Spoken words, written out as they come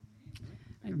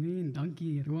Amen.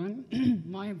 Dankie, Rowan.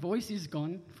 My voice is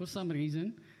gone for some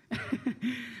reason.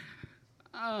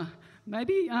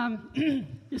 Maybe,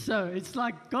 so it's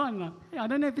like gone. I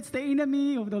don't know if it's the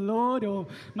enemy of the Lord or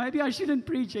maybe I shouldn't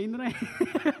preach, Henry.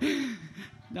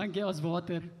 Dankie, as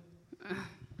water.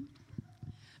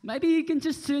 Maybe you can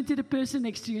just turn to the person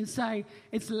next to you and say,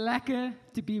 it's lekker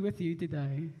to be with you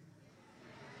today.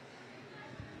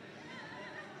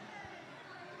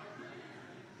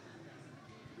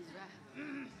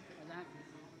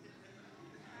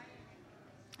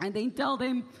 And then tell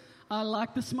them, I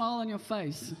like the smile on your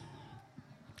face.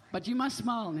 But you must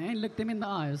smile, né? Look them in the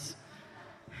eyes.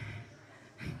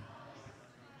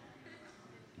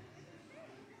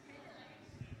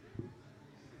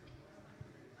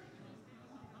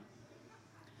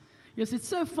 Yes, it's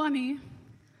so funny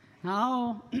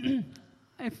how,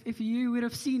 if you would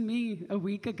have seen me a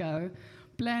week ago,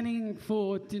 planning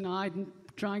for tonight and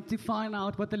trying to find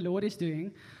out what the Lord is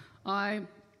doing, I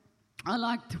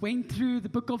went through the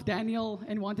book of Daniel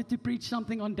and wanted to preach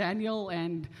something on Daniel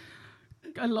and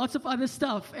lots of other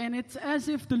stuff. And it's as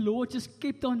if the Lord just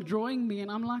kept on drawing me. And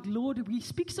I'm like, Lord, we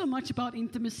speak so much about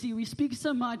intimacy. We speak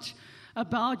so much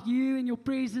about you and your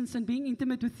presence and being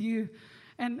intimate with you.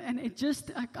 And it just,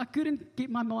 I couldn't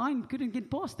get, my mind couldn't get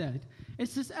past that.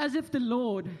 It's just as if the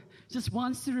Lord just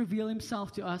wants to reveal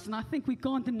himself to us. And I think we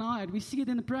can't deny it. We see it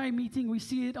in the prayer meeting. We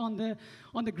see it on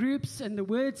the groups and the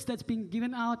words that's being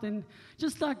given out. And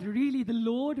just like really the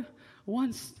Lord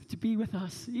wants to be with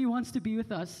us. He wants to be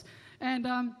with us. And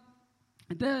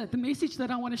the message that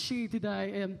I want to share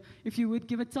today, if you would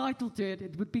give a title to it,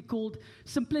 it would be called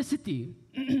Simplicity.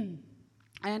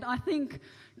 And I think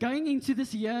going into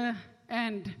this year,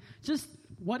 and just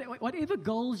whatever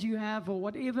goals you have or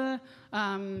whatever,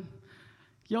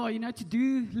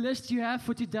 to-do list you have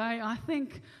for today, I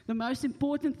think the most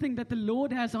important thing that the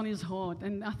Lord has on his heart,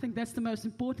 and I think that's the most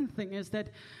important thing, is that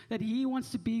he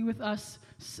wants to be with us,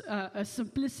 a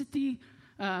simplicity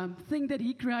thing that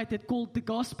he created called the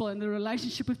gospel and the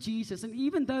relationship with Jesus. And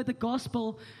even though the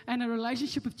gospel and a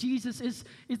relationship with Jesus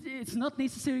it's not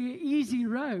necessarily an easy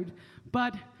road,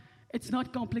 but it's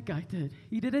not complicated.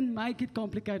 He didn't make it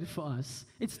complicated for us.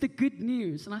 It's the good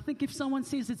news. And I think if someone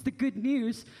says it's the good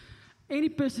news, any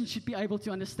person should be able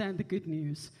to understand the good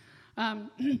news.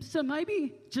 So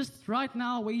maybe just right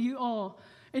now where you are,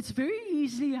 it's very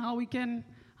easy how we can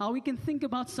think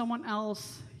about someone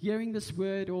else hearing this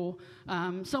word or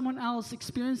someone else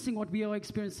experiencing what we are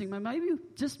experiencing. But maybe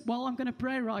just while I'm going to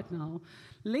pray right now,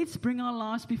 let's bring our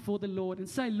lives before the Lord and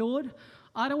say, Lord,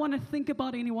 I don't want to think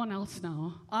about anyone else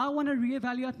now. I want to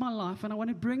reevaluate my life, and I want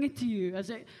to bring it to you as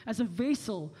a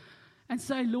vessel and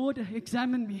say, Lord,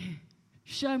 examine me.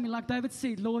 Show me, like David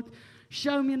said, Lord,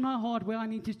 show me in my heart where I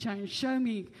need to change. Show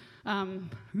me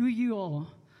who you are.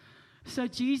 So,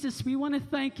 Jesus, we want to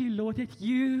thank you, Lord, that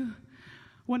you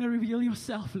want to reveal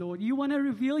yourself, Lord. You want to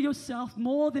reveal yourself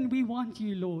more than we want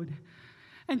you, Lord.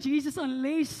 And Jesus,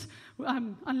 unless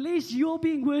you're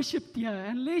being worshipped here,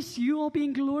 unless you are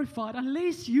being glorified,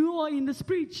 unless you are in this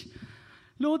preach,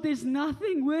 Lord, there's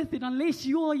nothing worth it unless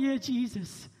you are here,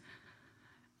 Jesus.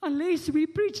 Unless we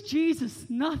preach Jesus,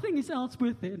 nothing is else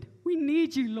worth it. We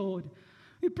need you, Lord.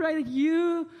 We pray that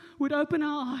you would open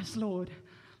our eyes, Lord.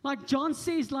 Like John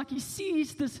says, like he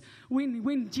sees this,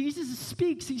 when Jesus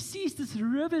speaks, he sees these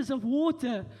rivers of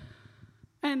water.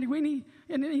 And when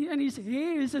and his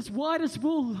hair is as white as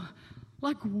wool.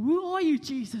 Like, who are you,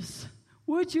 Jesus?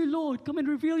 Would you, Lord, come and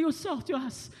reveal yourself to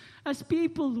us as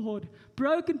people, Lord?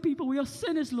 Broken people, we are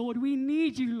sinners, Lord. We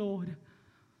need you, Lord.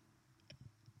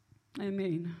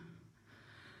 Amen.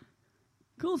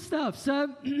 Cool stuff.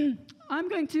 So I'm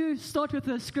going to start with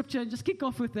the scripture and just kick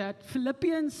off with that.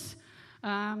 Philippians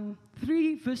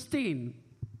 3, verse 10.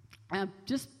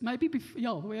 Just maybe,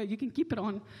 you can keep it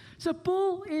on. So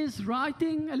Paul is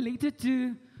writing a letter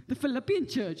to the Philippian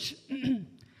church.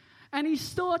 And he's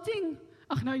starting,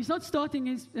 he's not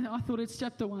starting, I thought it's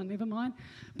chapter 1, never mind.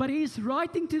 But he's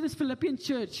writing to this Philippian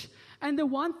church. And the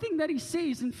one thing that he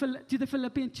says to the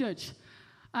Philippian church,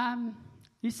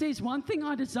 he says, one thing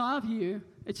I desire of you,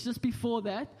 it's just before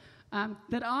that,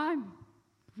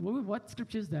 what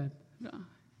scripture is that?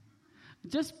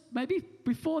 Just maybe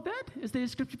before that? Is there a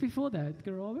scripture before that,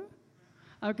 Garoba?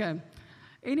 Okay.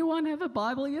 Anyone have a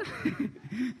Bible here?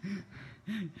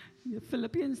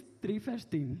 Philippians 3, verse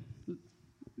 10.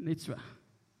 Net so.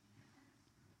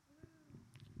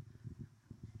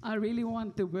 I really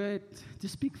want the word to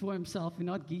speak for himself and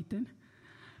not Geaton.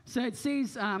 So it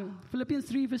says, Philippians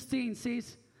 3, verse 10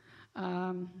 says,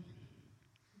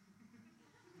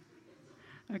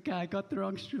 okay, I got the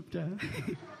wrong scripture.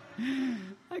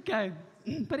 Okay.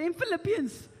 But in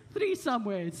Philippians 3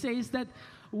 somewhere, it says that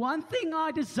one thing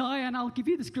I desire, and I'll give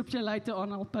you the scripture later on,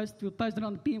 we'll post it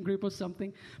on the PM group or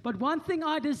something, but one thing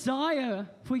I desire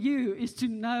for you is to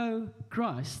know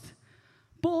Christ.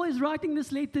 Paul is writing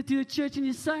this letter to the church, and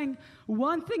he's saying,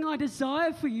 one thing I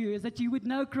desire for you is that you would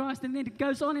know Christ. And then it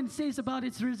goes on and says about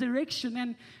its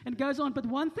resurrection and goes on. But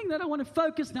one thing that I want to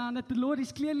focus now, and that the Lord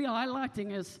is clearly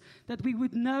highlighting, is that we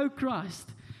would know Christ.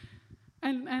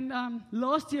 And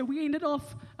last year we ended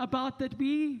off about that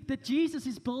Jesus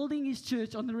is building his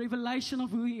church on the revelation of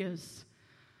who he is.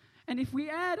 And if we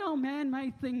add our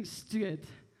man-made things to it,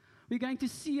 we're going to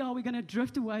see how we're going to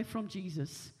drift away from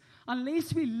Jesus.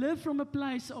 Unless we live from a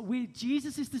place where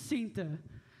Jesus is the center,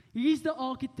 he's the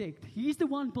architect, he's the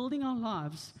one building our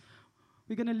lives,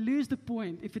 we're going to lose the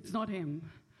point if it's not him.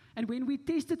 And when we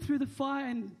test it through the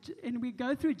fire and we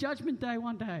go through Judgment Day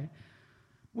one day,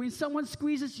 when someone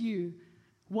squeezes you,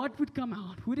 what would come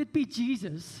out? Would it be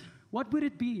Jesus? What would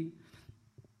it be?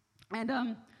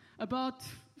 And about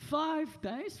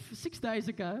 6 days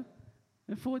ago,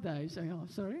 4 days,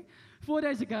 4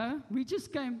 days ago, we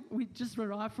just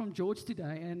arrived from George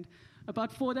today, and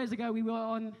about 4 days ago, we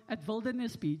were at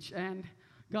Wilderness Beach, and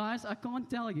guys, I can't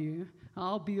tell you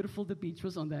how beautiful the beach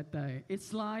was on that day.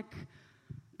 It's like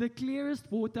the clearest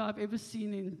water I've ever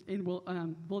seen in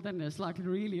Wilderness, like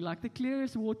really, like the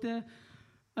clearest water,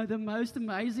 the most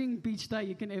amazing beach day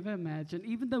you can ever imagine.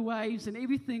 Even the waves and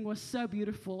everything was so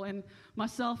beautiful. And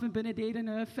myself and Bernadette and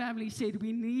her family said,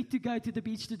 we need to go to the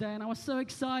beach today. And I was so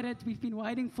excited. We've been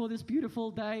waiting for this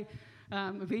beautiful day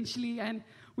eventually. And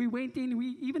we went in.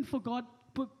 We even forgot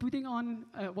putting on,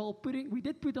 we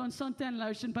did put on suntan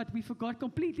lotion, but we forgot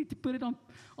completely to put it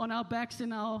on our backs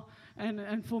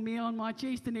and for me on my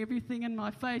chest and everything and my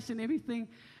face and everything,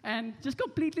 and just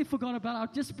completely forgot about it.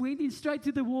 I just went in straight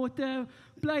to the water,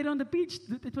 played on the beach.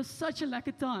 It was such a lack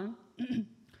of time.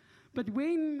 But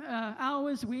when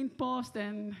hours went past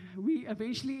and we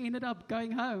eventually ended up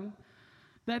going home,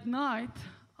 that night,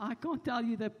 I can't tell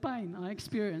you the pain I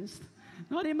experienced.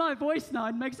 Not in my voice now,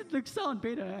 it makes it sound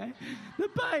better, eh? The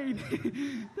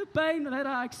pain that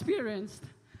I experienced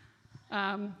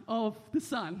of the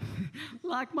sun.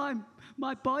 Like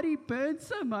my body burned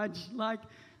so much, like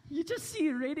you just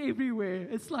see red everywhere.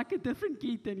 It's like a different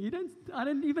Geaton. I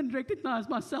don't even recognize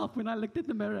myself when I looked at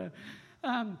the mirror.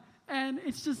 And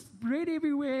it's just red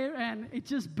everywhere, and it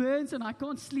just burns, and I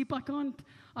can't sleep. I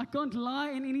can't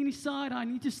lie on any side. I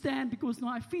need to stand because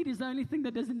my feet is the only thing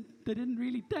that didn't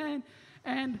really tan.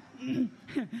 And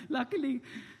luckily,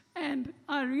 and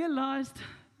I realized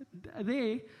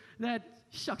there that,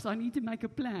 shucks, I need to make a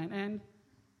plan.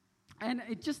 And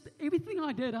it just, everything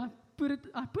I did, I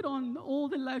put on all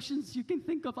the lotions you can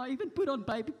think of. I even put on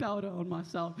baby powder on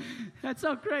myself. That's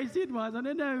how crazy it was. I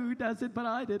don't know who does it, but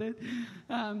I did it.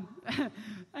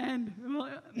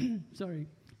 Sorry.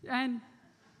 And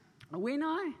when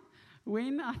I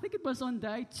think it was on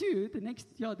day 2, the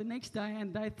next day,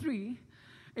 and day 3,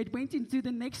 it went into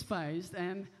the next phase.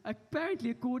 And apparently,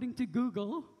 according to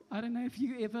Google, I don't know if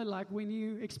you ever, like, when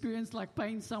you experience like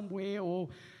pain somewhere or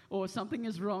something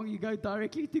is wrong, you go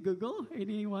directly to Google.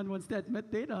 Anyone wants to admit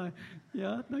that?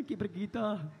 Yeah, dankie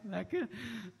Brigitte. Lekker.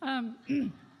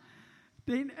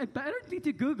 Then apparently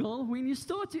to Google, when you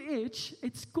start to itch,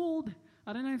 it's called,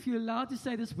 I don't know if you're allowed to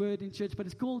say this word in church, but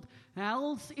it's called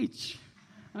hell's itch.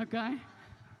 Okay?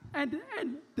 And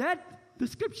that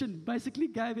description basically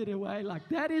gave it away. Like,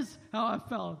 that is how I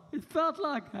felt. It felt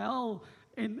like hell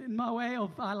in my way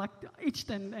of, I like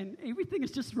itched and everything is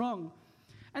just wrong.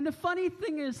 And the funny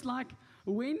thing is, like,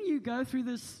 when you go through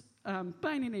this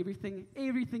pain and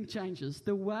everything changes.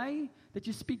 The way that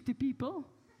you speak to people,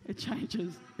 it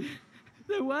changes.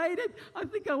 The way that, I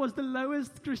think I was the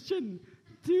lowest Christian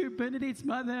to Bernadette's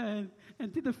mother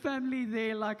and to the family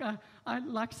there. Like, I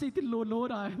like said to the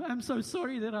Lord, I'm so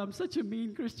sorry that I'm such a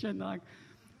mean Christian. Like,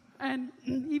 and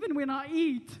even when I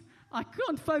eat, I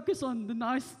can't focus on the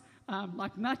nice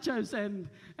like nachos and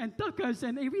tacos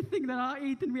and everything that I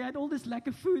eat, and we had all this lack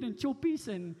of food and choppies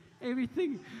and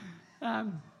everything,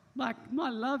 like my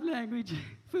love language,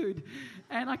 food,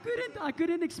 and I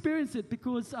couldn't experience it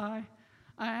because I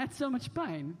had so much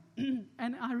pain,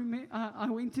 and I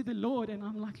went to the Lord and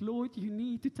I'm like, Lord, you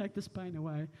need to take this pain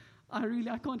away.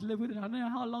 I can't live with it. I don't know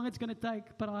how long it's going to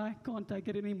take, but I can't take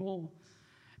it anymore.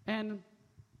 And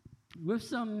with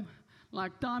some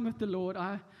like time with the Lord,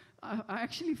 I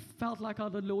actually felt like how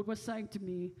the Lord was saying to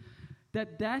me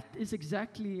that is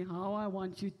exactly how I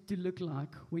want you to look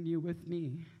like when you're with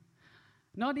me.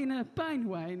 Not in a pain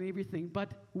way and everything, but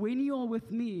when you're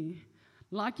with me,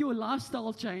 like your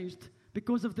lifestyle changed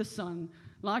because of the sun,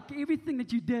 like everything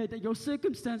that you did, your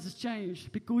circumstances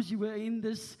changed because you were in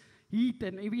this heat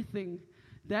and everything.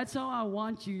 That's how I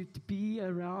want you to be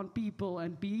around people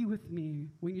and be with me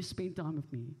when you spend time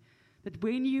with me. That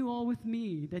when you are with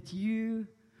me, that you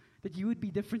would be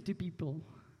different to people.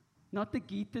 Not the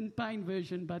Geaton pain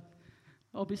version, but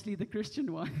obviously the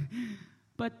Christian one.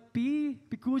 But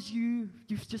because you've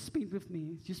just spent with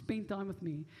me, you spent time with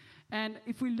me. And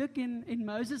if we look in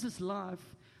Moses' life,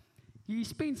 he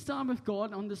spends time with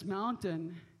God on this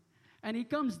mountain, and he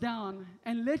comes down,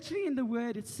 and literally in the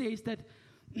word it says that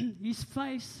his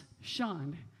face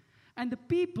shined. And the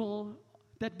people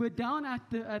that were down at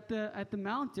the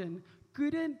mountain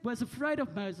was afraid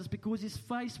of Moses because his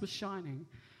face was shining.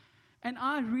 And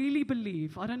I really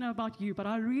believe, I don't know about you, but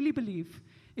I really believe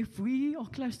if we are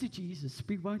close to Jesus,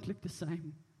 we won't look the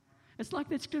same. It's like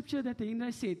that scripture that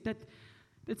Henry said, that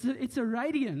it's a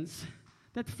radiance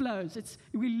that flows.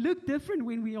 We look different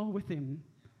when we are with him.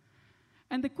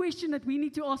 And the question that we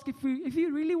need to ask, if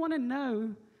you really want to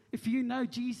know if you know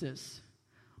Jesus,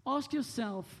 ask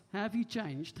yourself, have you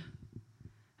changed?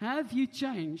 Have you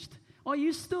changed? Are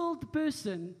you still the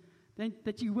person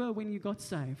that you were when you got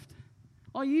saved?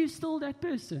 Are you still that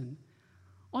person?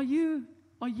 Are you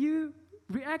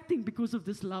reacting because of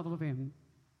this love of him?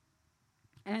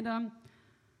 And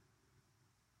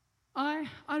I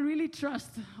really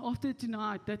trust after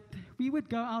tonight that we would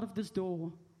go out of this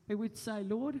door. We would say,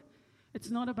 Lord, it's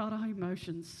not about our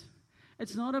emotions.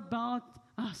 It's not about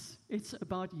us. It's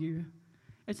about you.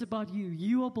 It's about you.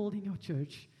 You are building your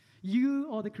church. You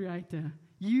are the creator.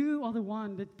 You are the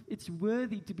one that it's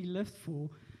worthy to be lived for.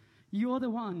 You are the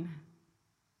one.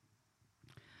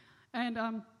 And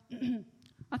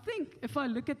I think if I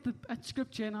look at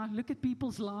Scripture and I look at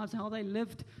people's lives, how they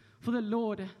lived for the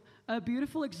Lord, a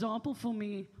beautiful example for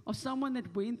me of someone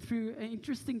that went through an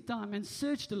interesting time and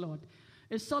searched a lot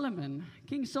is Solomon,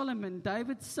 King Solomon,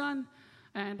 David's son.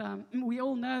 And we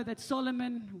all know that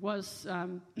Solomon was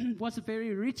a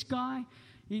very rich guy.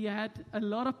 He had a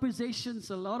lot of possessions,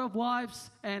 a lot of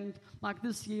wives, and like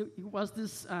this, he was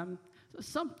this.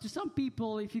 To some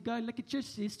people, if you go and look at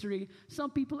church history,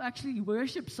 some people actually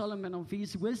worship Solomon of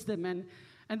his wisdom and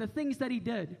the things that he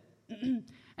did.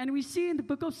 And we see in the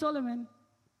book of Solomon,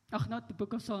 not the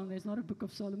book of Solomon, there's not a book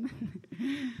of Solomon,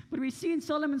 but we see in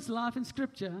Solomon's life in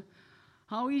Scripture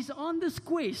how he's on this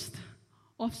quest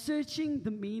of searching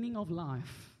the meaning of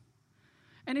life.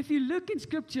 And if you look in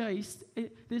Scripture,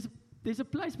 there's a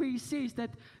place where he says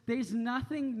that there's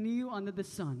nothing new under the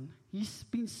sun. He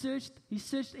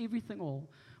searched everything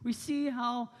all. We see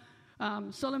how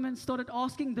Solomon started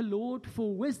asking the Lord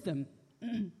for wisdom.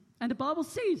 And the Bible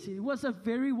says he was a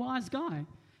very wise guy.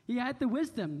 He had the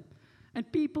wisdom. And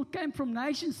people came from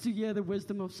nations to hear the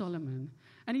wisdom of Solomon.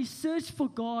 And he searched for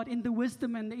God in the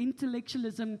wisdom and the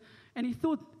intellectualism. And he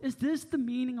thought, is this the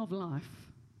meaning of life?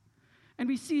 And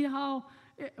we see how,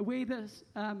 where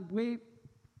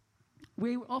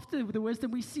after the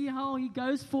wisdom, we see how he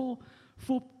goes for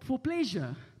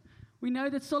pleasure. We know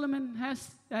that Solomon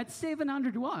had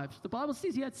 700 wives. The Bible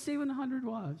says he had 700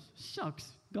 wives.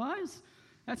 Shucks, guys.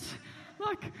 That's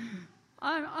like,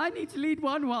 I need to lead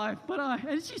one wife,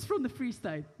 and she's from the Free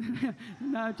State.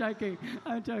 No, I'm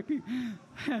joking.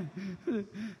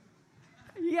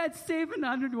 He had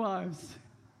 700 wives.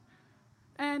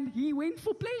 And he went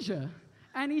for pleasure.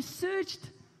 And he searched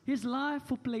his life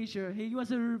for pleasure. He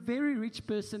was a very rich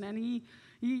person, and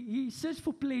he searched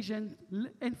for pleasure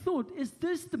and thought, is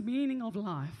this the meaning of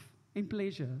life in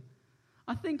pleasure?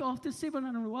 I think after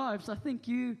 700 wives, I think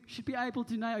you should be able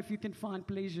to know if you can find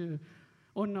pleasure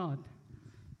or not.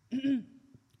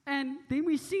 And then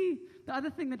we see, the other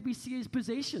thing that we see is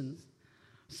possessions.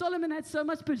 Solomon had so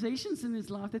much possessions in his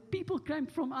life that people came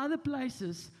from other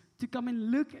places to come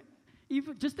and look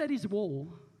even just at his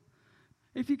wall.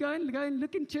 If you go and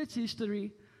look in church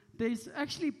history, there's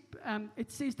actually,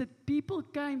 it says that people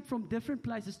came from different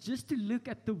places just to look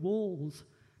at the walls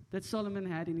that Solomon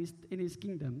had in his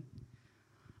kingdom.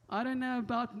 I don't know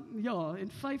about, in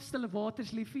 5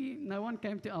 Stellenbosch, no one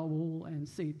came to our wall and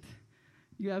said,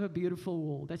 you have a beautiful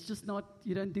wall. That's just not,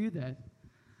 you don't do that.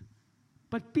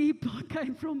 But people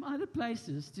came from other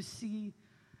places to see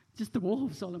just the wall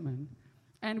of Solomon.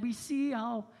 And we see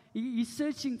how he's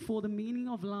searching for the meaning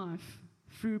of life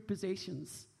through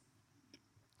possessions.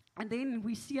 And then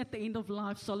we see at the end of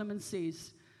life, Solomon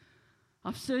says,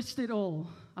 I've searched it all.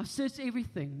 I've searched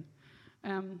everything.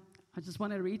 I just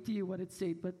want to read to you what it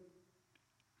said. But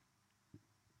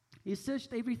he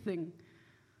searched everything.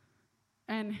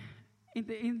 And in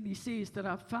the end, he says that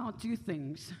I've found 2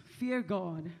 things. Fear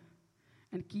God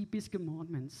and keep his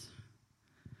commandments.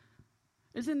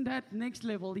 Isn't that next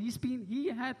level? He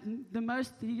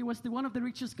was one of the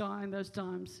richest guy in those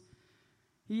times.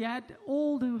 He had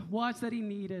all the wives that he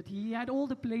needed. He had all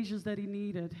the pleasures that he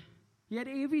needed. He had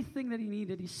everything that he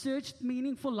needed. He searched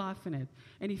meaningful life in it,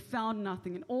 and he found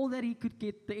nothing. And all that he could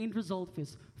get, the end result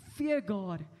is fear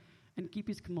God and keep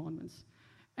his commandments.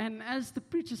 And as the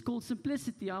preach is called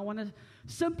simplicity, I want to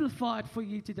simplify it for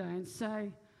you today and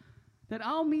say that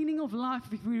our meaning of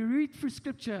life, if we read through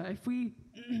Scripture, if we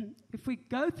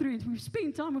go through it, if we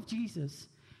spend time with Jesus,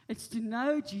 it's to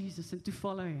know Jesus and to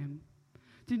follow him.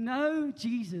 To know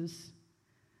Jesus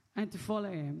and to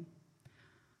follow him.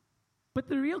 But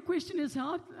the real question is,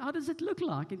 how does it look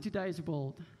like in today's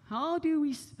world? How do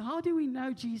we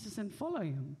know Jesus and follow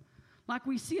him? Like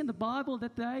we see in the Bible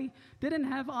that they didn't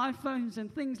have iPhones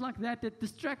and things like that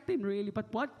distract them really.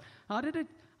 But how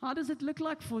does it look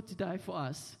like for today for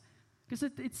us? Because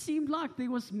it seemed like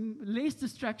there was less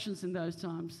distractions in those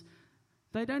times.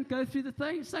 They don't go through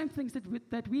the same things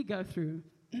that we go through.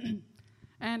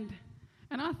 and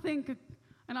I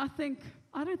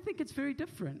don't think it's very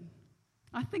different.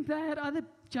 I think they had other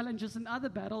challenges and other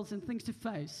battles and things to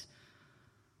face.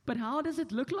 But how does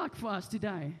it look like for us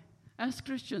today as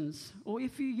Christians? Or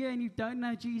if you're here and you don't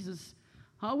know Jesus,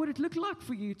 how would it look like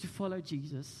for you to follow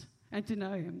Jesus and to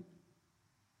know him?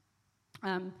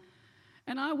 And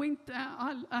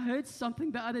I heard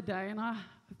something the other day, and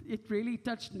it really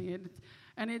touched me.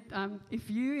 If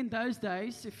you in those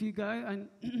days, if you go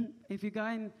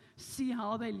and see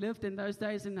how they lived in those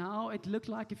days and how it looked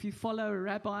like if you follow a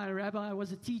rabbi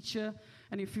was a teacher,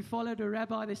 and if you followed a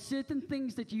rabbi, there's certain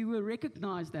things that you were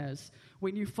recognized as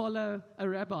when you follow a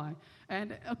rabbi.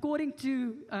 And according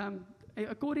to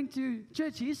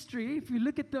church history, if you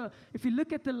look at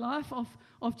the life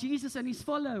of Jesus and his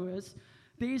followers,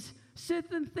 there's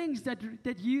certain things that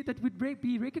would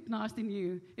be recognized in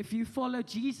you if you follow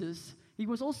Jesus. He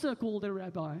was also called a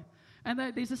rabbi. And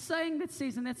there's a saying that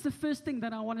says, and that's the first thing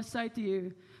that I want to say to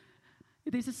you.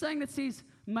 There's a saying that says,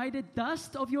 may the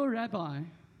dust of your rabbi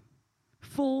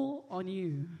fall on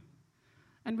you.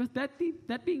 And with that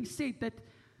being said,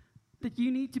 that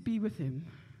you need to be with him.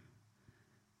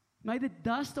 May the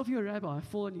dust of your rabbi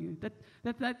fall on you.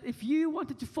 That if you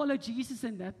wanted to follow Jesus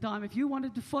in that time, if you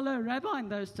wanted to follow a rabbi in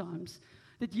those times,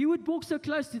 that you would walk so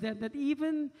close to them that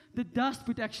even the dust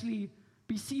would actually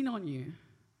be seen on you.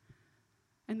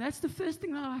 And that's the first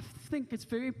thing that I think is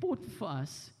very important for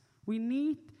us.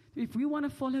 If we want to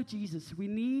follow Jesus, we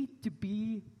need to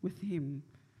be with him.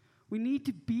 We need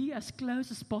to be as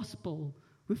close as possible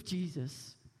with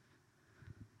Jesus.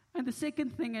 And the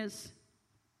second thing is,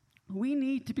 we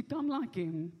need to become like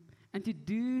him and to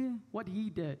do what he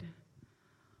did.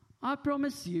 I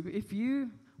promise you,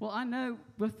 I know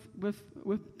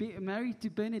with being married to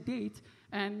Bernadette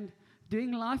and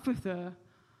doing life with her,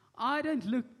 I don't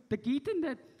look, the Geaton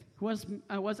that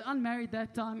was unmarried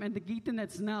that time and the Geaton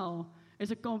that's now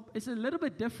is a little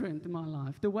bit different in my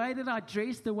life. The way that I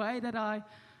dress, the way that I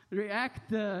react,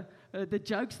 the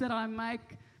jokes that I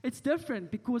make, it's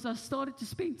different because I started to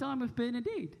spend time with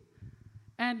Bernadette.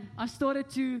 And I started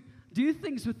to do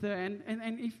things with her.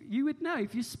 And if you would know,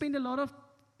 if you spend a lot of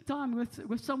time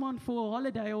with someone for a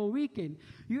holiday or a weekend,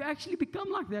 you actually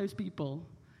become like those people.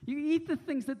 You eat the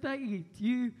things that they eat.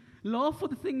 You laugh for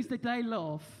the things that they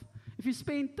laugh. If you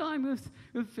spend time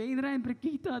with Henry and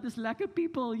Brigitte, these lekker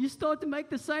people, you start to make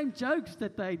the same jokes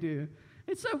that they do.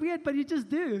 It's so weird, but you just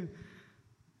do.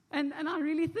 And I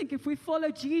really think if we follow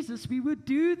Jesus, we would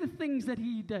do the things that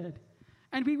he did.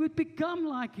 And we would become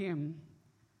like him.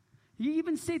 He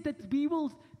even said that we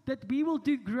will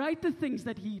do greater things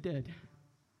that he did.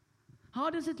 How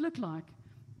does it look like?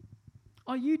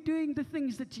 Are you doing the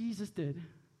things that Jesus did?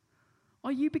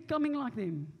 Are you becoming like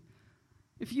them?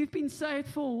 If you've been saved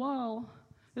for a while,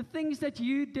 the things that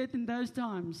you did in those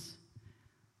times,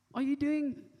 are you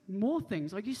doing more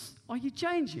things? Are you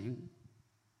changing?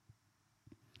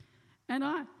 And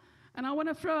I want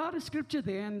to throw out a scripture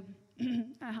there, and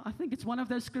I think it's one of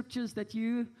those scriptures that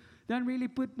you don't really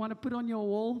want to put on your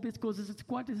wall because it's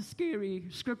quite a scary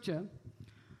scripture.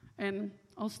 And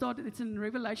I'll start, it's in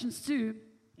Revelation 2.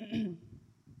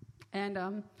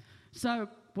 And so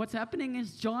what's happening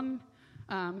is John,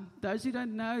 those who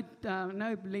don't know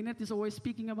Leonard is always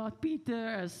speaking about Peter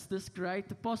as this great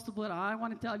apostle, but I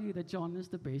want to tell you that John is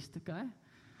the best, okay?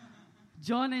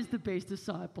 John is the best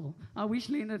disciple. I wish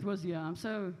Leonard was here. I'm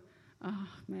so,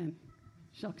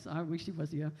 shucks, I wish he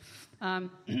was here.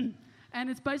 And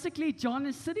it's basically John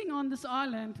is sitting on this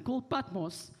island called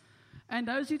Patmos. And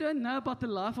those who don't know about the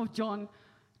life of John,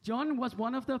 John was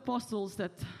one of the apostles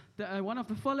one of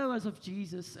the followers of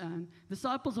Jesus and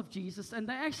disciples of Jesus. And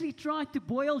they actually tried to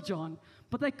boil John,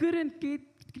 but they couldn't get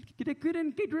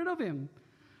rid of him.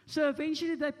 So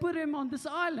eventually they put him on this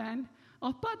island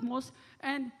of Patmos.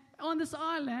 And on this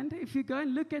island, if you go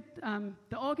and look at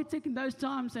the architect in those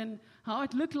times and how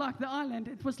it looked like the island,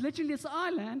 it was literally this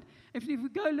island. If you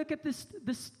go look at this,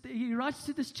 he writes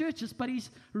to these churches, but he's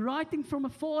writing from a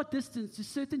far distance to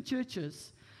certain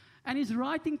churches. And he's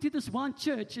writing to this one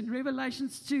church in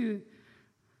Revelations 2,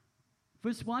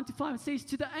 verse 1 to 5. It says,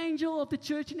 to the angel of the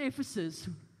church in Ephesus,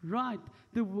 write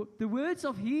the words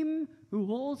of him who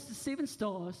holds the 7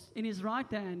 stars in his right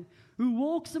hand, who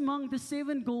walks among the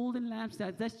 7 golden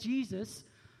lampstands. That's Jesus.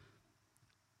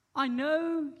 I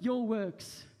know your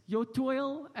works, your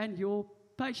toil, and your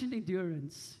patient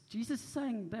endurance. Jesus is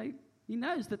saying he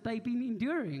knows that they've been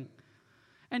enduring,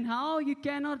 and how you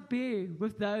cannot bear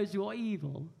with those who are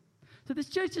evil. So this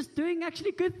church is doing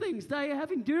actually good things. They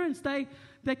have endurance. They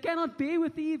cannot bear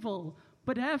with evil,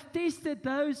 but have tested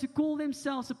those who call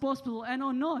themselves apostles and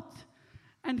are not,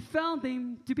 and found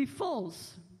them to be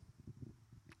false.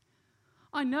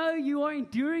 I know you are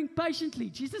enduring patiently.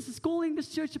 Jesus is calling this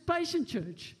church a patient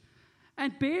church,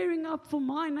 and bearing up for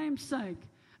my name's sake.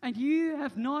 And you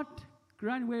have not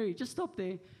grown weary. Just stop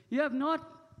there. You have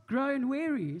not grown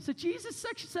weary. So Jesus is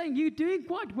actually saying you're doing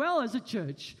quite well as a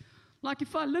church. Like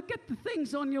if I look at the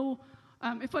things on your,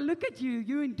 if I look at you,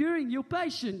 you're enduring, you're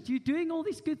patient, you're doing all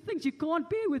these good things. You can't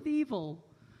bear with evil.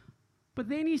 But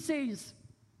then he says,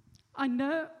 I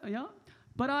know,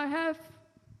 but I have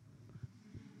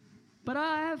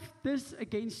this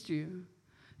against you,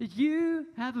 that you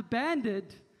have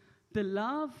abandoned the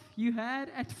love you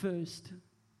had at first.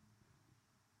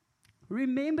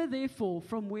 Remember, therefore,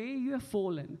 from where you have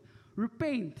fallen,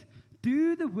 repent,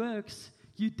 do the works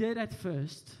you did at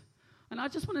first. And I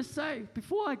just want to say,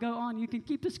 before I go on, you can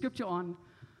keep the scripture on.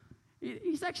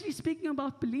 He's actually speaking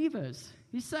about believers.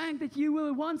 He's saying that you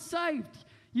were once saved.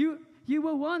 You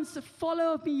were once a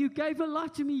follower of me. You gave your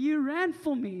life to me. You ran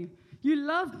for me. You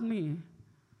loved me.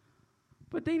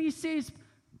 But then he says,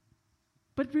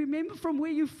 but remember from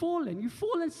where you've fallen. You've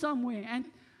fallen somewhere.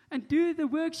 And do the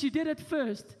works you did at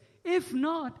first. If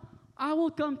not, I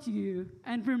will come to you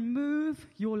and remove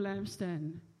your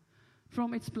lampstand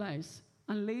from its place,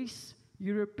 unless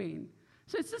you repent.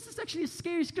 So this is actually a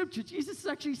scary scripture. Jesus is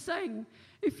actually saying,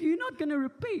 if you're not going to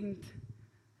repent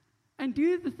and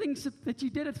do the things that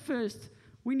you did at first,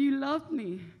 when you loved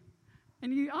me,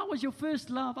 and I was your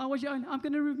first love, I'm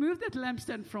going to remove that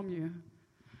lampstand from you.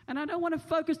 And I don't want to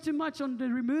focus too much on the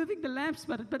removing the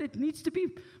lampstand, but it needs to be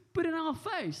put in our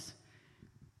face.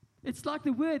 It's like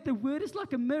the word. The word is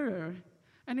like a mirror,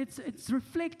 and it's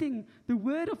reflecting the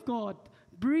word of God,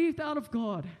 breathed out of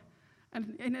God.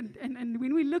 And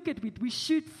when we look at it, we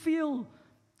should feel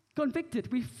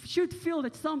convicted. We should feel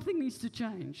that something needs to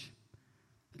change,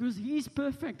 because He's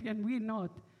perfect and we're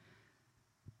not.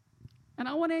 And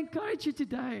I want to encourage you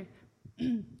today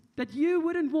that you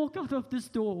wouldn't walk out of this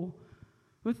door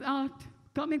without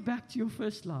coming back to your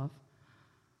first love.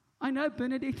 I know,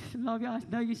 Bernadette, love you. I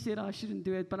know you said I shouldn't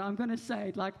do it, but I'm going to say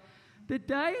it. Like, the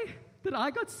day that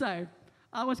I got saved,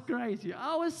 I was crazy.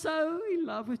 I was so in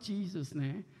love with Jesus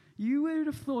now. You would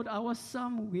have thought I was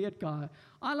some weird guy.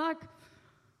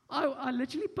 I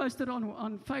literally posted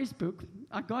on Facebook.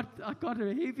 I got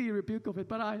a heavy rebuke of it,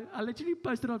 but I literally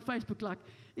posted on Facebook, like,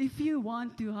 if you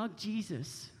want to hug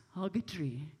Jesus, hug a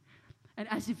tree. And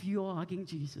as if you are hugging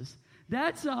Jesus.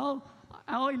 That's how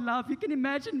I love. You can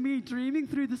imagine me dreaming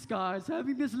through the skies,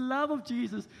 having this love of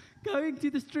Jesus, going to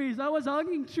the trees. I was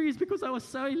hugging trees because I was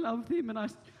so in love with Him, and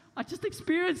I just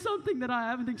experienced something that I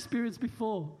haven't experienced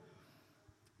before.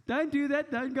 Don't do that.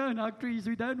 Don't go and hug trees.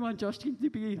 We don't want Josh to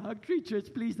be a hug tree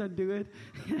church. Please don't do it.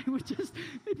 It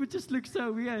would just look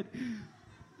so weird.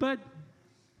 But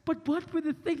what were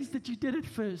the things that you did at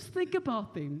first? Think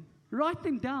about them. Write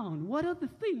them down. What are the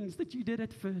things that you did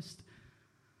at first?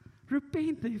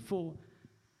 Repent, therefore.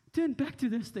 Turn back to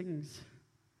those things.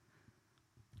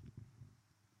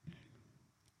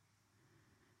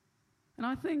 And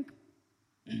I think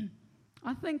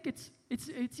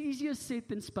it's easier said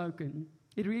than spoken.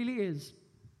 It really is.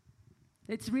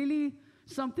 It's really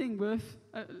something worth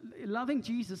loving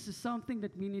Jesus is something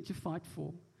that we need to fight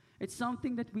for. It's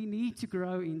something that we need to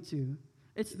grow into.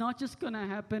 It's not just going to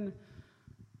happen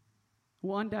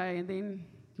one day and then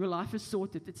your life is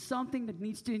sorted. It's something that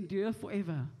needs to endure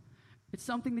forever. It's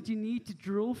something that you need to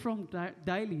draw from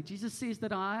daily. Jesus says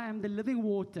that I am the living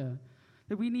water,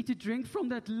 that we need to drink from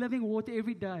that living water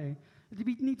every day. That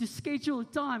we need to schedule a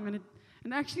time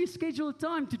and actually schedule a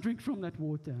time to drink from that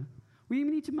water. We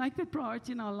need to make that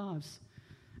priority in our lives.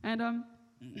 And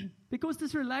because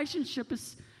this relationship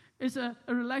is a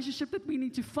relationship that we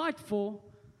need to fight for,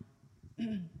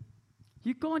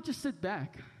 you can't just sit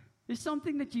back. There's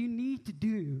something that you need to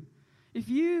do. If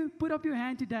you put up your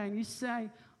hand today and you say,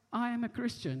 I am a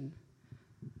Christian,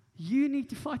 you need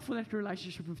to fight for that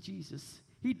relationship with Jesus.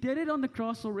 He did it on the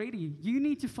cross already. You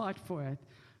need to fight for it.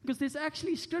 Because there's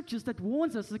actually scriptures that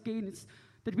warns us against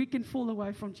that we can fall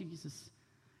away from Jesus.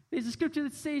 There's a scripture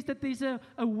that says that there's a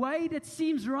way that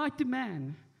seems right to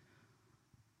man,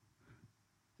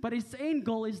 but its end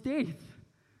goal is death.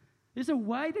 There's a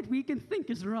way that we can think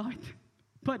is right,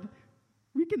 but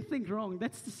we can think wrong.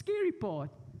 That's the scary part.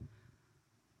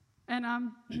 And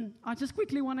I just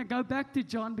quickly want to go back to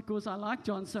John because I like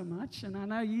John so much, and I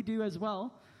know you do as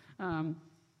well.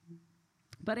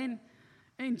 But in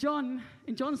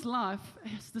John's life,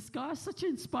 this guy is such an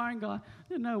inspiring guy. I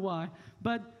don't know why,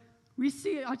 but we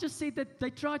see, I just said that they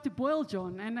tried to boil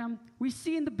John, and we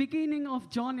see in the beginning of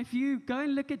John, if you go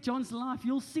and look at John's life,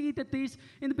 you'll see that there's,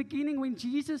 in the beginning when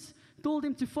Jesus told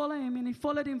him to follow him, and he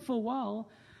followed him for a while,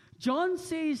 John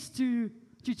says to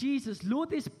Jesus, Lord,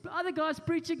 there's other guys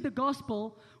preaching the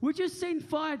gospel, would you send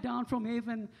fire down from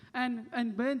heaven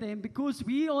and burn them, because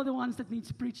we are the ones that need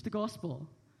to preach the gospel.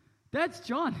 That's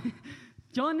John.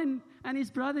 John and his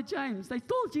brother James, they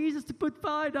told Jesus to put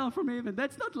fire down from heaven.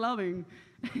 That's not loving.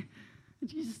 And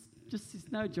Jesus just says,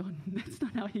 no, John, that's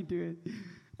not how you do it.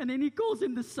 And then he calls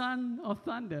him the son of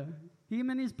thunder. Him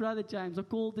and his brother James are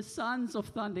called the sons of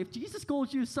thunder. If Jesus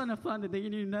calls you son of thunder,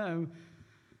 then you know.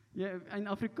 Yeah, in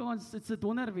Afrikaans, it's a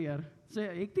donderweer. It's a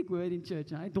hectic word in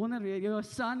church. Right? Donderweer, you're a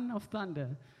son of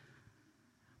thunder.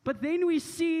 But then we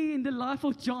see in the life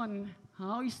of John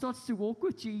how he starts to walk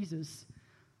with Jesus.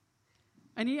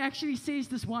 And he actually says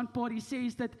this one part, he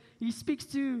says that he speaks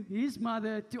to his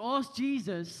mother to ask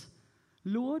Jesus,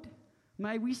 Lord,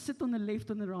 may we sit on the left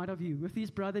and the right of you with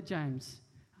his brother James.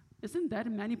 Isn't that a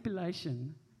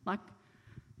manipulation? Like,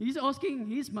 he's asking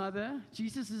his mother,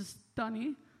 Jesus'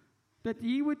 Tani,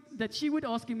 that she would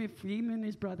ask him if him and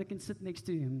his brother can sit next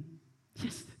to him.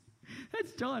 Yes,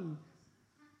 that's John.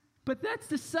 But that's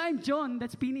the same John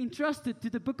that's been entrusted to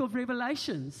the book of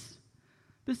Revelations.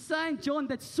 The same John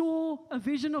that saw a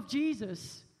vision of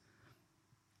Jesus.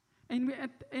 And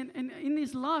in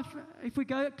his life, if we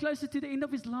go closer to the end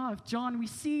of his life, John, we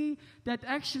see that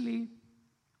actually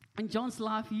in John's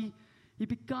life, he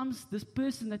becomes this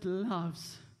person that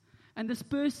loves. And this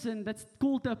person that's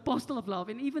called the apostle of love.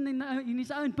 And even in his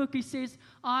own book, he says,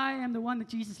 I am the one that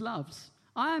Jesus loves.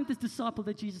 I am this disciple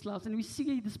that Jesus loves. And we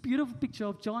see this beautiful picture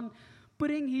of John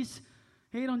putting his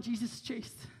head on Jesus'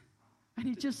 chest. And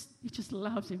he just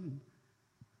loves him.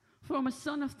 From a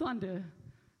son of thunder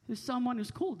to someone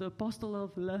who's called the apostle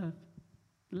of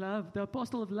love. The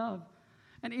apostle of love.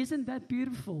 And isn't that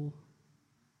beautiful?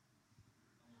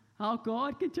 How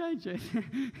God can change it.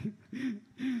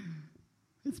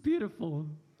 It's beautiful.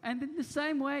 And in the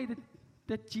same way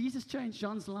that Jesus changed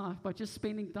John's life by just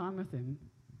spending time with him,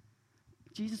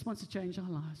 Jesus wants to change our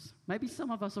lives. Maybe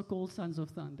some of us are called sons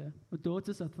of thunder or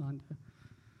daughters of thunder.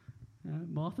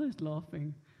 Martha is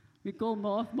laughing. We call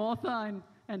Martha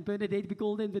and Bernadette, we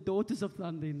call them the daughters of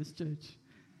thunder in this church.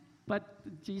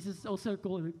 But Jesus also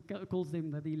calls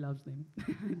them that he loves them.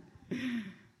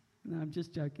 No, I'm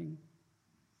just joking.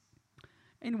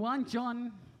 In 1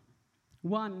 John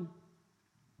 1,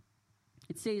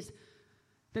 it says,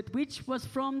 that which was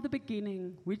from the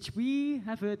beginning, which we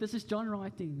have heard, this is John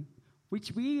writing,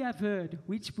 which we have heard,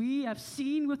 which we have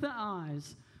seen with our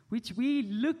eyes, which we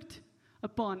looked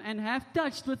upon and have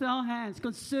touched with our hands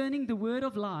concerning the word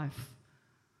of life.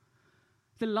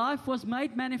 The life was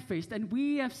made manifest, and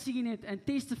we have seen it and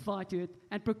testified to it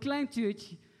and proclaimed to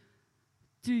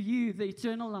you the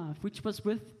eternal life, which was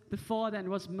with the Father and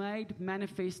was made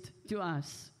manifest to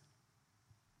us.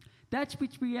 That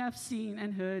which we have seen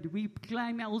and heard, we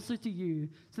proclaim also to you,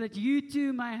 so that you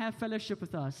too may have fellowship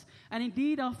with us. And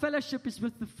indeed, our fellowship is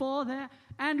with the Father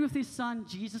and with His Son,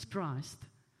 Jesus Christ.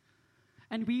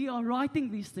 And we are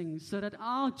writing these things so that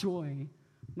our joy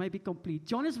may be complete.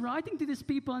 John is writing to these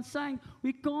people and saying,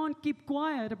 we can't keep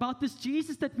quiet about this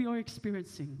Jesus that we are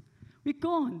experiencing. We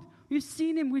can't. We've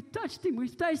seen Him, we've touched Him,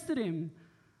 we've tasted Him.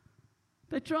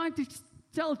 They're trying to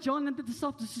tell John and the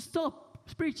disciples to stop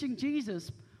preaching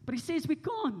Jesus. But he says we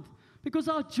can't, because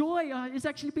our joy is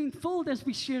actually being filled as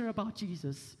we share about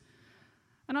Jesus.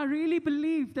 And I really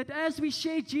believe that as we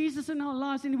share Jesus in our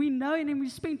lives and we know Him and we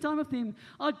spend time with Him,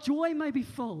 our joy may be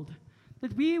filled.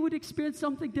 That we would experience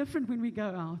something different when we go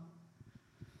out.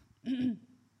 And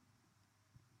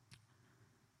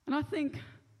I think,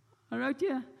 I wrote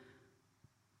here,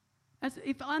 as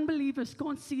if unbelievers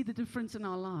can't see the difference in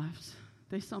our lives,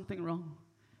 there's something wrong.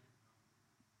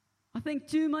 I think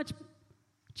too much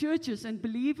churches and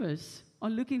believers are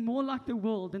looking more like the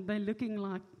world than they're looking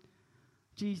like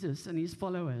Jesus and His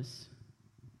followers.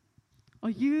 Are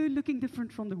you looking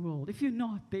different from the world? If you're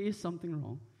not, there is something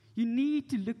wrong. You need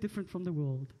to look different from the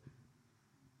world.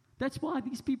 That's why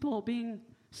these people are being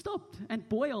stopped and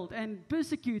boiled and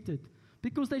persecuted,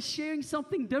 because they're sharing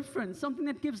something different, something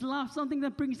that gives life, something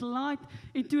that brings light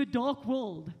into a dark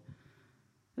world.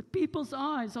 That people's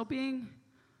eyes are being,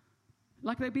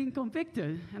 like they're being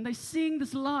convicted, and they're seeing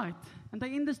this light, and they're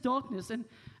in this darkness.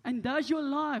 And does your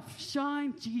life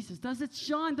shine Jesus? Does it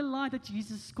shine the light that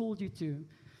Jesus called you to?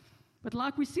 But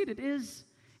like we said, it is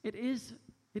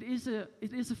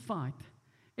a fight.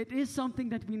 It is something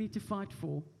that we need to fight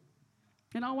for.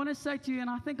 And I want to say to you, and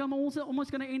I think I'm also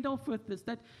almost going to end off with this,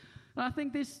 that I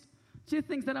think there's two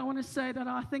things that I want to say that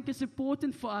I think is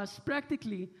important for us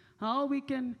practically, how we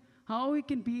can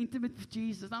be intimate with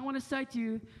Jesus. I want to say to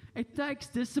you, it takes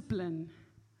discipline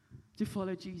to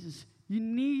follow Jesus. You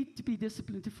need to be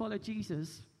disciplined to follow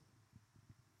Jesus.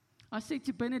 I said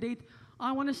to Bernadette,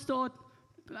 I want to start,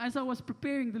 as I was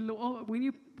preparing, the Lord, when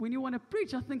you want to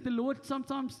preach, I think the Lord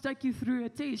sometimes take you through a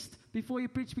test before you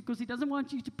preach, because He doesn't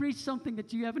want you to preach something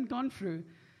that you haven't gone through.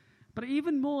 But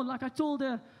even more, like I told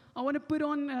her, I want to put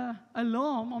on an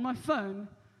alarm on my phone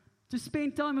to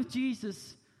spend time with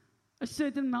Jesus a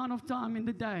certain amount of time in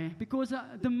the day, because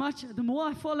the more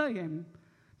I follow Him,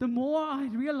 the more I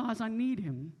realize I need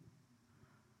Him.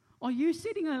 Are you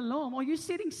setting an alarm? Are you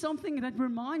setting something that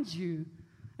reminds you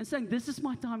and saying, this is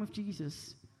my time with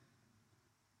Jesus?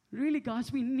 Really,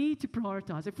 guys, we need to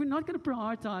prioritize. If we're not going to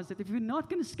prioritize it, if we're not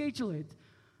going to schedule it,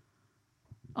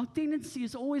 our tendency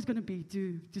is always going to be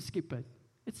to skip it.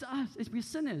 It's us. We're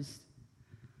sinners.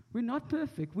 We're not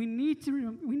perfect. We need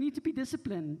to be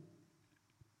disciplined.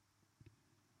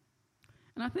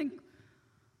 And I think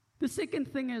the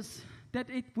second thing is that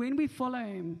when we follow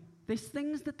Him, there's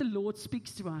things that the Lord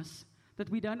speaks to us that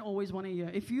we don't always want to hear.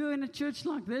 If you're in a church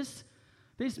like this,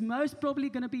 there's most probably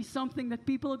going to be something that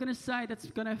people are going to say that's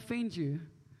going to offend you.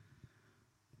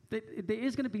 There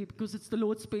is going to be, because it's the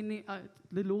Lord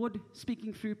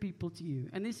speaking through people to you.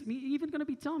 And there's even going to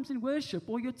be times in worship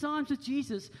or your times with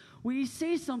Jesus where He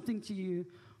says something to you.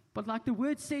 But like the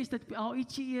Word says, that our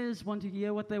itchy ears want to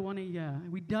hear what they want to hear.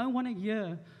 We don't want to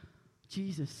hear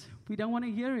Jesus. We don't want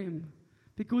to hear Him,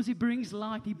 because He brings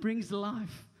light. He brings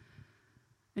life.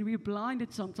 And we're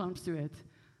blinded sometimes to it.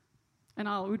 And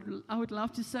I would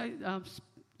love to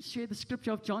share the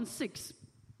scripture of John 6.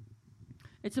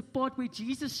 It's a part where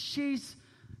Jesus shares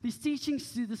these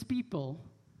teachings to these people.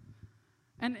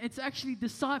 And it's actually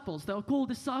disciples. They are called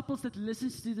disciples that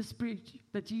listens to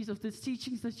the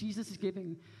teachings that Jesus is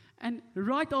giving. And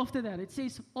right after that, it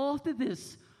says, after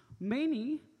this,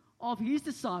 many of His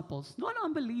disciples, not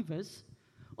unbelievers,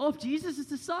 of Jesus'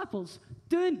 disciples,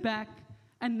 turned back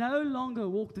and no longer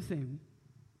walked with Him.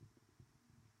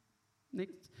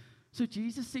 Next. So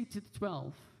Jesus said to the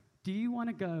 12, do you want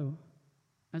to go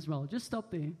as well? Just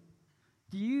stop there.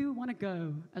 Do you want to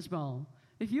go as well?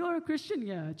 If you're a Christian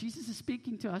here, Jesus is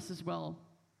speaking to us as well.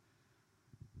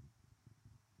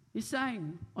 He's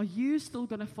saying, are you still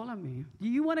going to follow me? Do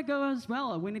you want to go as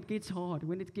well when it gets hard,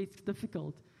 when it gets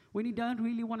difficult, when you don't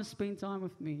really want to spend time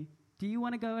with me? Do you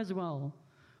want to go as well?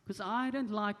 Because I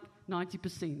don't like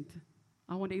 90%.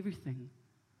 I want everything.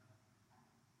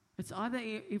 It's either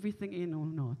everything in or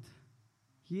not.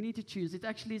 You need to choose. It's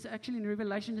actually in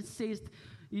Revelation, it says,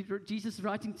 Jesus is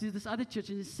writing to this other church,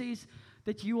 and it says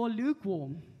that you are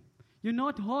lukewarm. You're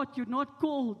not hot, you're not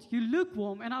cold, you're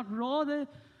lukewarm, and I'd rather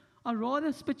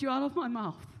spit you out of my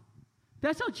mouth.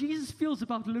 That's how Jesus feels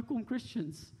about lukewarm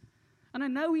Christians. And I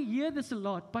know we hear this a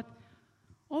lot, but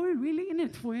are we really in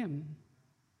it for Him?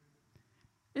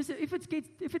 If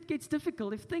it gets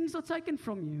difficult, if things are taken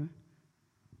from you,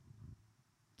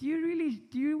 do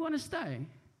you want to stay?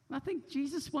 I think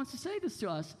Jesus wants to say this to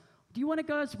us. Do you want to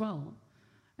go as well?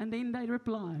 And then they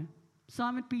reply.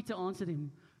 Simon Peter answered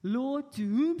Him, Lord, to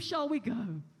whom shall we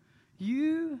go?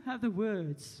 You have the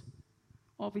words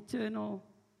of eternal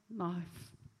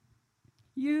life.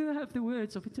 You have the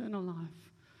words of eternal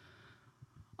life.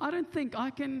 I don't think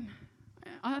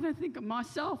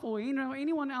myself or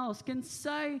anyone else can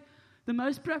say the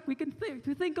most we can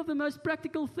think of the most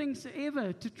practical things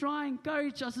ever to try and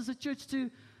encourage us as a church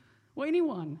or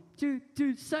anyone to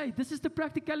say this is the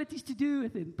practicalities to do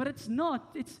with Him. But it's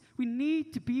not. We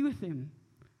need to be with Him.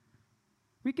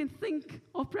 We can think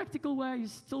of practical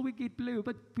ways till we get blue,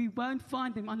 but we won't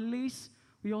find them unless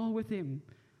we are with Him.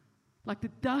 Like the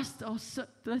dust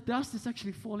is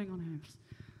actually falling on us.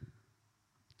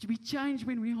 To be changed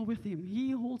when we are with Him.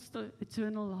 He holds the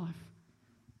eternal life.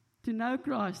 To know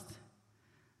Christ.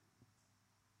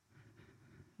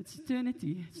 It's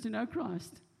eternity. It's to know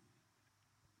Christ.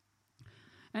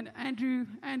 And Andrew,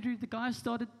 the guy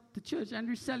started the church,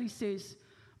 Andrew Sally says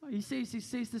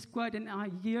this quote, and I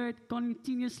hear it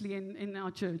continuously in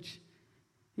our church.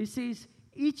 He says,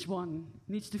 each one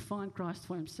needs to find Christ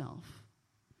for himself.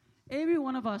 Every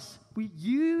one of us,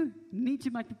 you need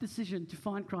to make the decision to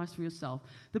find Christ for yourself.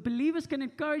 The believers can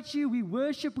encourage you, we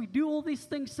worship, we do all these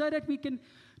things so that we can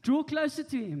draw closer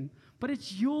to Him. But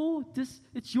it's your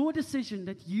decision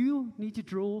that you need to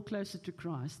draw closer to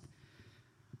Christ.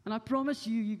 And I promise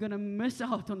you, you're going to miss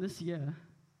out on this year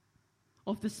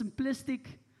of the simplistic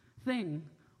thing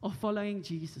of following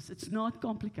Jesus. It's not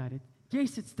complicated.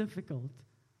 Yes, it's difficult.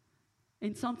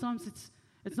 And sometimes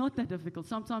it's not that difficult.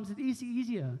 Sometimes it is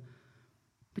easier.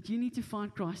 But you need to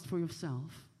find Christ for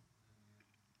yourself.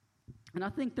 And I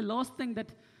think the last thing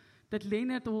that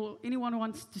Leonard or anyone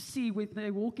wants to see when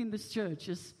they walk in this church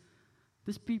is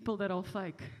these people that are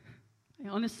fake.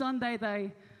 On a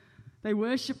Sunday, they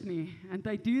worship me, and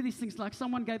they do these things like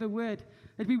someone gave a word,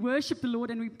 that we worship the Lord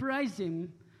and we praise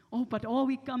Him. Oh, but are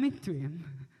we coming to Him?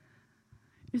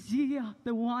 Is He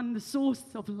the one, the source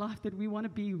of life that we want to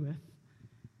be with?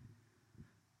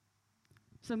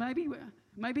 So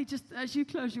maybe just as you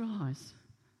close your eyes,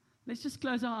 let's just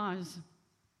close our eyes.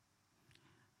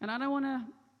 And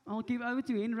I'll give over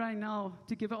to Henry now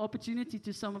to give an opportunity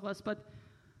to some of us, but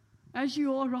as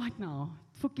you are right now,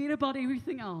 forget about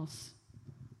everything else.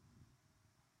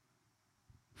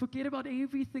 Forget about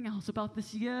everything else, about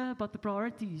this year, about the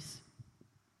priorities.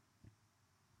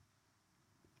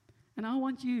 And I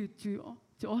want you to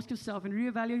ask yourself and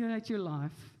reevaluate your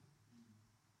life.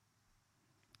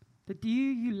 Do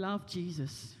you love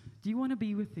Jesus? Do you want to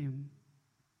be with Him?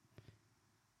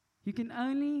 You can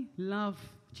only love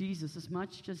Jesus as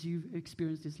much as you've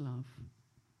experienced His love.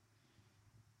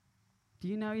 Do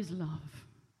you know His love?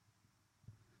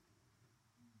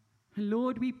 And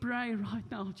Lord, we pray right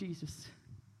now, Jesus.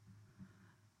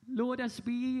 Lord, as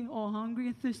we are hungry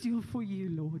and thirsty for you,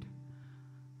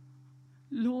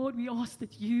 Lord, we ask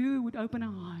that you would open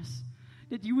our eyes,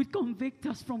 that you would convict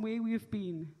us from where we have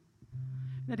been.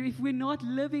 That if we're not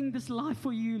living this life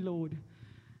for you, Lord,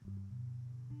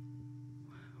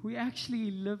 we're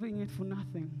actually living it for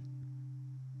nothing.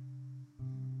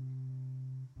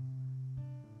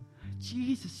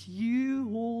 Jesus, you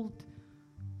hold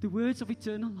the words of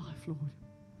eternal life, Lord.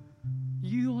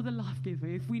 You are the life giver.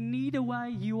 If we need a way,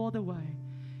 you are the way.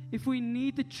 If we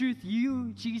need the truth,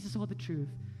 you, Jesus, are the truth.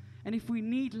 And if we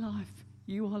need life,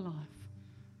 you are life.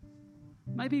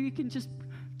 Maybe we can just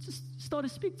start to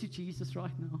speak to Jesus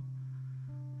right now.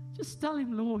 Just tell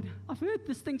Him, Lord, I've heard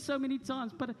this thing so many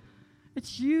times, but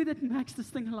it's you that makes this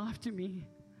thing alive to me.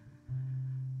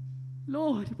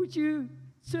 Lord, would you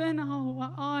turn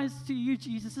our eyes to you,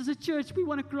 Jesus? As a church, we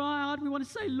want to cry out. We want to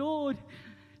say, Lord,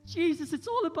 Jesus, it's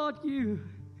all about you.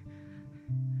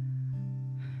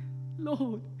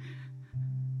 Lord,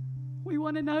 we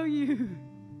want to know you.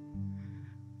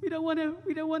 We don't want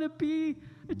to be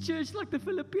a church like the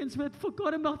Philippians who had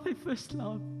forgotten about their first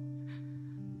love.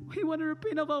 We want to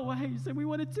repent of our ways and we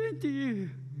want to turn to you.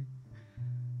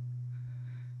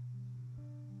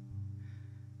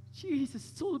 Jesus,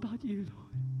 it's all about you, Lord.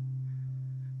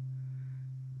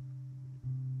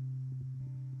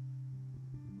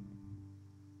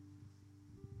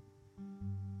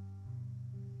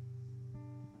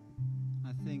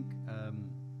 I think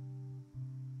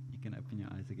you can open your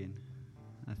eyes again.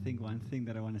 I think one thing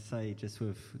that I want to say just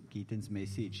with Geaton's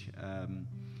message,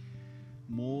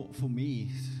 more for me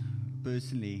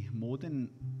personally, more than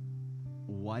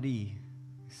what he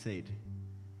said,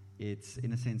 it's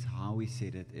in a sense how he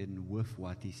said it and with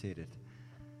what he said it.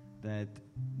 That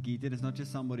Geaton is not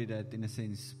just somebody that in a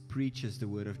sense preaches the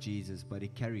word of Jesus, but he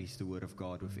carries the word of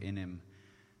God within him.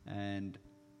 And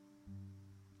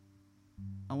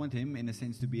I want him, in a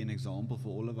sense, to be an example for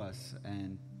all of us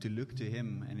and to look to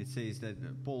him. And it says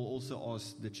that Paul also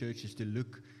asked the churches to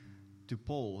look to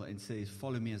Paul and says,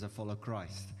 follow me as I follow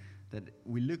Christ. That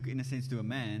we look, in a sense, to a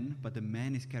man, but the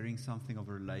man is carrying something of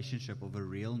a relationship, of a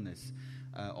realness,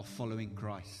 of following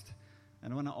Christ.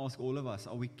 And I want to ask all of us,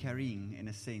 are we carrying, in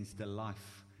a sense, the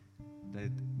life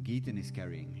that Geaton is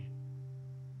carrying?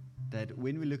 That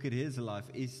when we look at his life,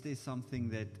 is there something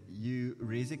that you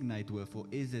resonate with, or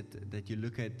is it that you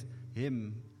look at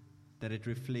him, that it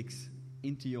reflects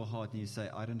into your heart and you say,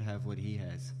 I don't have what he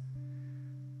has?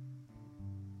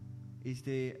 Is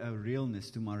there a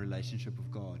realness to my relationship with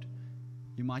God?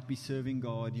 You might be serving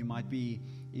God, you might be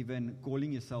even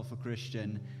calling yourself a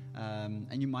Christian,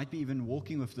 and you might be even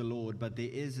walking with the Lord, but there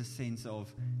is a sense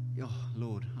of, oh,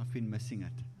 Lord, I've been missing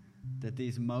it. That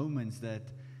there's moments that,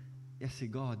 yes,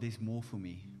 God, there's more for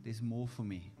me. There's more for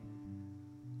me.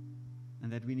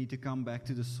 And that we need to come back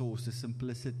to the source, the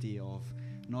simplicity of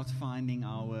not finding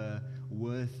our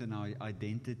worth and our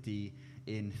identity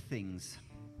in things.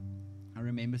 I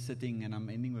remember sitting, and I'm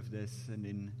ending with this, and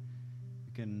then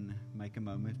we can make a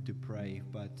moment to pray.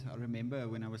 But I remember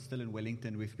when I was still in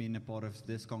Wellington, we've been a part of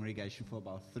this congregation for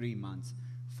about 4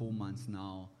 months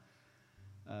now.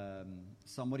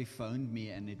 Somebody phoned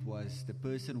me, and the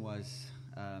person was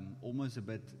almost a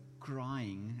bit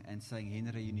crying and saying,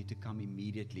 Henry, you need to come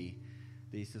immediately.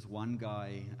 There's this one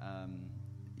guy,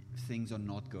 things are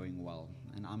not going well.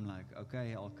 And I'm like,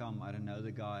 okay, I'll come. I don't know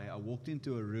the guy. I walked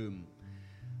into a room,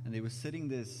 and there was sitting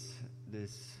this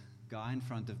guy in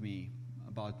front of me,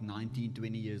 about 19,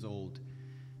 20 years old.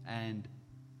 And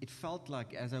it felt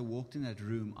like as I walked in that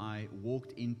room, I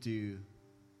walked into,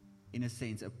 in a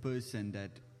sense, a person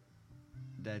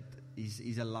that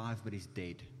is alive but is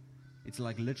dead. It's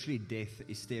like literally death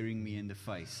is staring me in the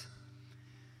face.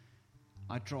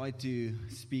 I tried to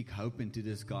speak hope into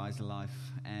this guy's life,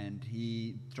 and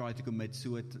he tried to commit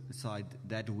suicide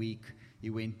that week. He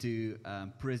went to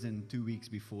prison 2 weeks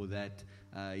before that.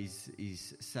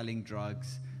 He's selling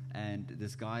drugs, and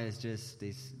this guy is just,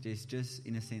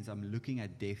 in a sense, I'm looking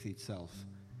at death itself.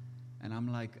 And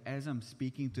I'm like, as I'm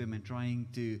speaking to him and trying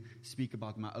to speak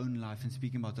about my own life and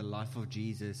speaking about the life of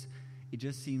Jesus, it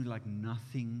just seems like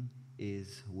nothing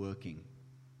is working.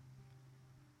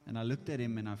 And I looked at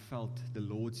him, and I felt the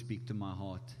Lord speak to my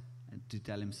heart and to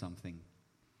tell him something.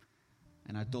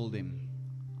 And I told him,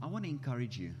 I want to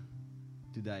encourage you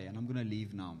today, and I'm going to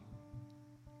leave now.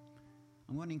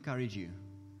 I'm going to encourage you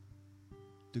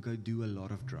to go do a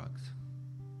lot of drugs.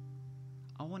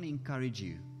 I want to encourage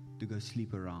you to go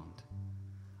sleep around.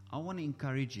 I want to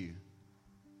encourage you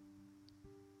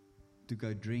to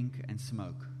go drink and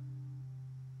smoke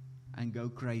and go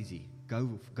crazy.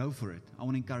 Go for it. I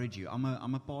want to encourage you. I'm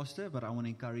a pastor, but I want to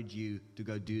encourage you to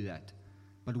go do that.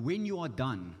 But when you are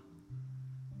done,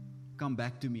 come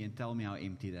back to me and tell me how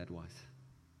empty that was.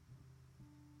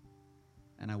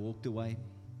 And I walked away,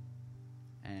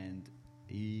 and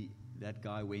that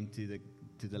guy went to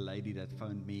the lady that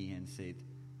phoned me and said,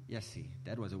 yes, see,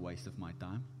 that was a waste of my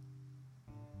time.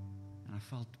 And I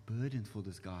felt burdened for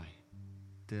this guy.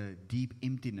 The deep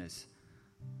emptiness.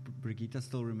 Brigitte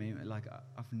still remember, like,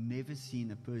 I've never seen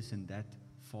a person that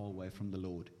far away from the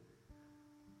Lord.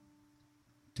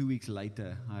 2 weeks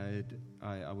later,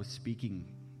 I was speaking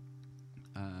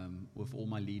with all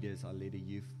my leaders. I led a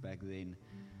youth back then.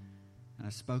 And I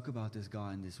spoke about this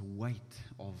guy and this weight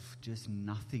of just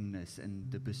nothingness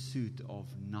and the pursuit of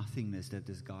nothingness that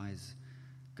this guy's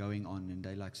going on. And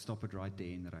they like, stop it right there,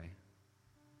 Henry.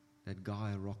 That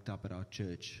guy rocked up at our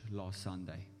church last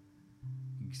Sunday.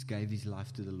 He gave his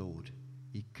life to the Lord.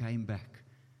 He came back.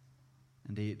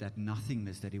 And that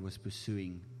nothingness that he was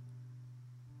pursuing,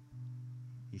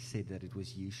 he said that it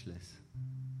was useless.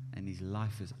 And his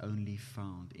life is only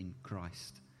found in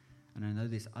Christ. And I know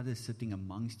there's others sitting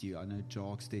amongst you. I know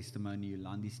Jock's testimony,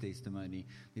 Yolandi's testimony.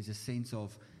 There's a sense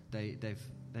of they've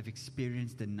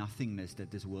experienced the nothingness that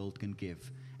this world can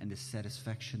give and the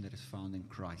satisfaction that is found in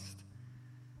Christ.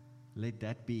 Let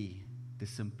that be the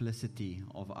simplicity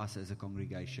of us as a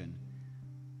congregation,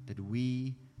 that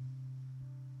we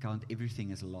count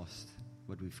everything as lost,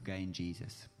 but we've gained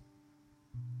Jesus.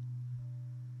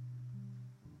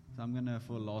 So I'm going to,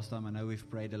 for last time, I know we've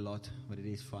prayed a lot, but it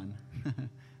is fun. I'm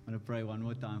going to pray one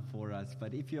more time for us.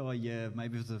 But if you are here,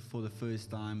 maybe for the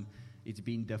first time, it's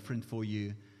been different for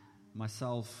you.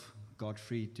 Myself,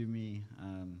 Godfrey, to me,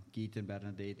 Geaton,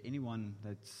 Bernadette, anyone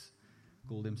that's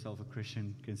called himself a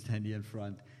Christian can stand here in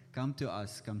front. Come to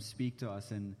us, come speak to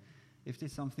us. And if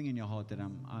there's something in your heart that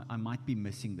I might be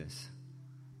missing this,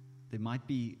 there might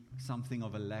be something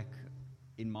of a lack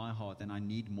in my heart and I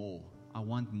need more. I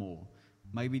want more.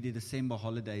 Maybe the December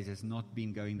holidays has not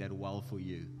been going that well for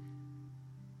you.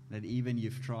 That even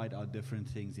you've tried out different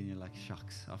things and you're like,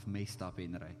 shucks, I've messed up,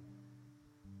 Henry.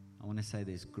 I want to say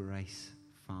there's grace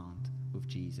found with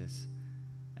Jesus.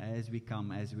 As we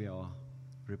come, as we are,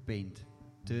 repent.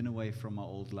 Turn away from our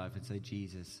old life and say,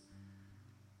 Jesus,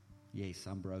 yes,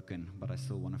 I'm broken, but I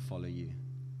still want to follow you.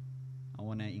 I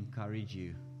want to encourage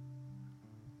you.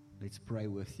 Let's pray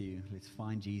with you. Let's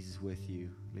find Jesus with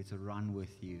you. Let's run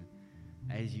with you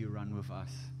as you run with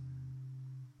us.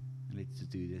 And let's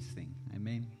do this thing.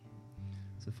 Amen.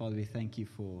 So, Father, we thank you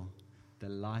for the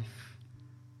life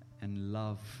and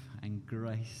love and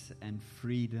grace and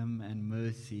freedom and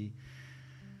mercy,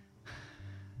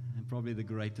 and probably the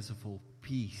greatest of all,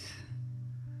 peace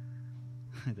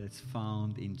that's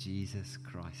found in Jesus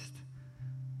Christ.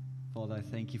 Father, I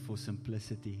thank you for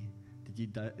simplicity,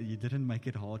 that you didn't make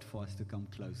it hard for us to come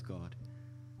close, God.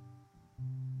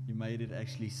 You made it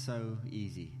actually so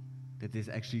easy that there's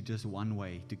actually just one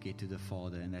way to get to the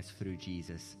Father, and that's through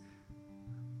Jesus.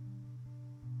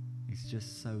 It's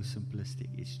just so simplistic.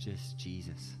 It's just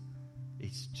Jesus.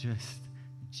 It's just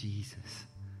Jesus.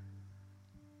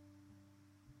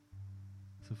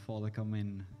 So Father, come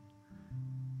in.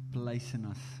 Place in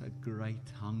us a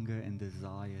great hunger and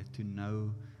desire to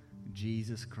know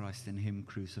Jesus Christ and Him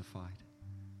crucified.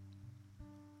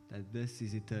 That this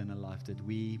is eternal life, that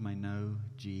we may know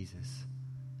Jesus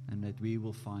and that we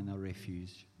will find our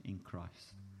refuge in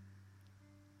Christ.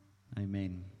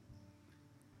 Amen.